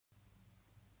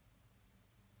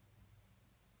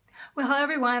Well, hello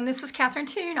everyone. This is Catherine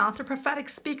Toon, author, prophetic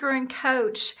speaker, and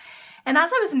coach. And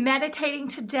as I was meditating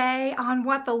today on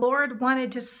what the Lord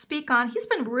wanted to speak on, He's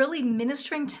been really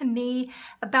ministering to me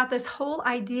about this whole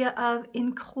idea of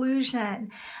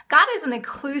inclusion. God is an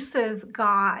inclusive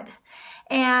God.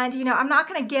 And, I'm not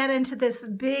going to get into this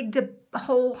big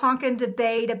whole honking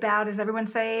debate about is everyone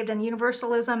saved and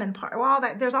universalism and all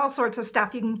that. There's all sorts of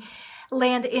stuff you can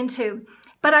land into.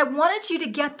 But I wanted you to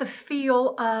get the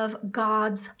feel of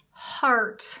God's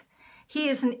heart. He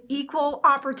is an equal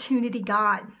opportunity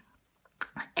God.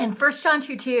 And 1 John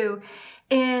 2:2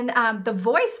 in the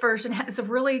Voice version has a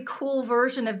really cool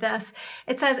version of this.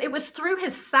 It says, "It was through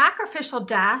his sacrificial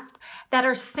death that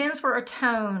our sins were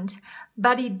atoned,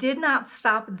 but he did not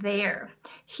stop there.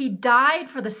 He died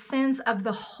for the sins of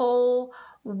the whole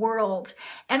world."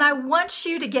 And I want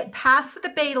you to get past the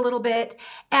debate a little bit,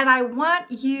 and I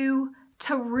want you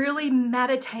to really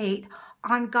meditate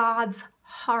on God's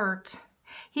heart.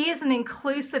 He is an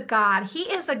inclusive God.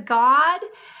 He is a God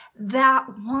that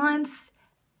wants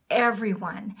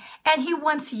everyone, and He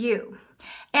wants you.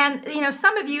 And,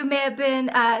 some of you may have been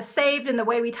saved in the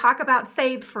way we talk about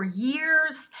saved for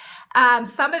years.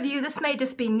 Some of you, this may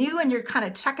just be new and you're kind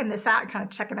of checking this out, kind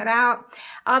of checking it out,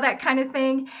 all that kind of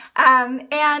thing.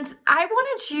 And I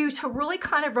wanted you to really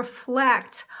kind of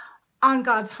reflect on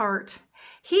God's heart.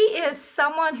 He is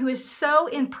someone who is so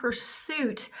in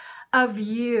pursuit of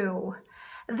you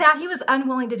that He was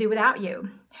unwilling to do without you.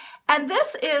 And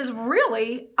this is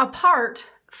really apart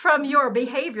from your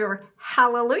behavior.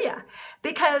 Hallelujah.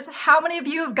 Because how many of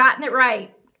you have gotten it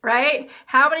right? Right?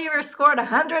 How many of you have scored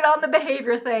 100 on the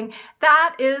behavior thing?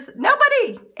 That is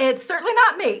nobody. It's certainly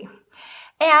not me.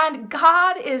 And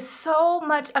God is so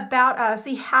much about us.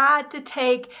 He had to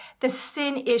take the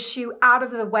sin issue out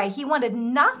of the way. He wanted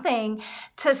nothing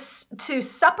to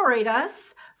separate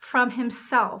us from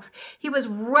Himself. He was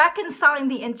reconciling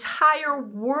the entire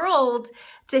world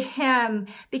to Him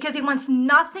because He wants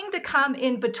nothing to come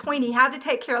in between. He had to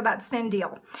take care of that sin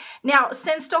deal. Now,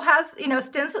 sin still has,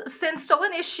 sin's still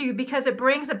an issue because it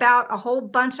brings about a whole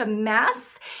bunch of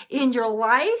mess in your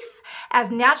life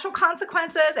as natural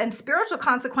consequences and spiritual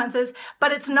consequences,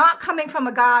 but it's not coming from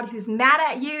a God who's mad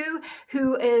at you,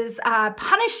 who is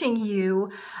punishing you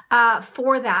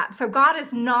for that. So God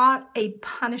is not a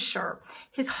punisher.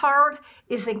 His heart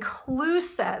is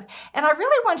inclusive. And I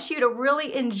really want you to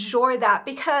really enjoy that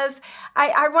because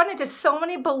I run into so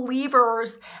many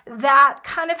believers that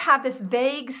kind of have this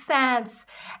vague sense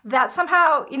that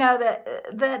somehow,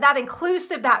 that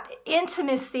inclusive, that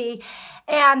intimacy,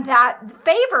 and that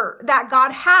favor that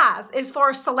God has is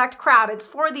for a select crowd. It's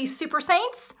for these super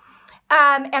saints.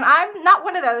 And I'm not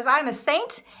one of those. I'm a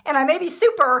saint and I may be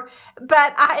super,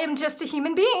 but I am just a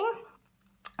human being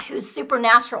who's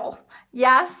supernatural.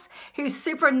 Yes, who's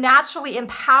supernaturally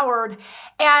empowered,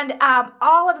 and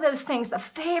all of those things, the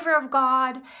favor of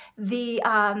God, the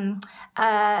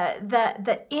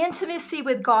intimacy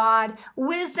with God,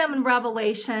 wisdom and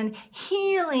revelation,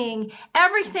 healing,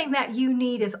 everything that you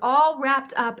need is all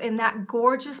wrapped up in that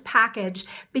gorgeous package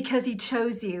because He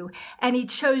chose you, and He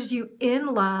chose you in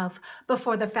love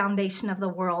before the foundation of the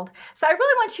world. So I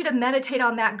really want you to meditate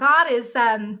on that. God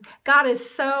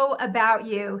is so about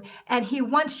you, and He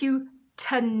wants you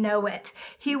to know it.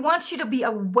 He wants you to be a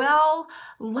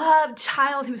well-loved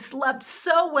child who's loved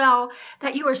so well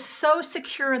that you are so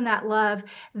secure in that love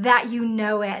that you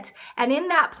know it. And in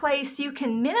that place, you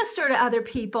can minister to other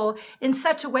people in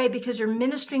such a way because you're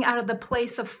ministering out of the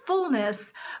place of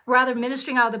fullness rather than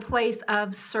ministering out of the place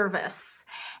of service.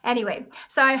 Anyway,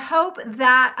 so I hope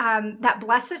that that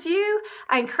blesses you.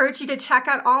 I encourage you to check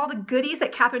out all the goodies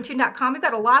at CatherineToon.com. We've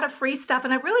got a lot of free stuff,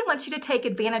 and I really want you to take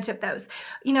advantage of those.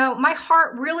 My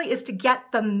heart really is to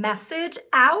get the message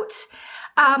out.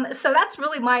 So that's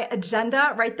really my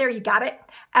agenda right there. You got it.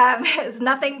 It's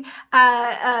nothing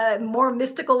more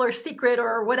mystical or secret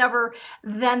or whatever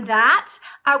than that.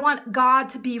 I want God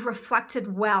to be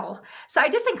reflected well. So I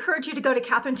just encourage you to go to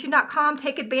CatherineToon.com,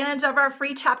 take advantage of our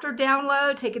free chapter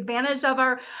download, take advantage of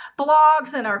our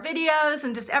blogs and our videos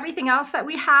and just everything else that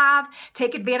we have.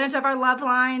 Take advantage of our love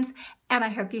lines. And I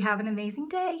hope you have an amazing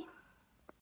day.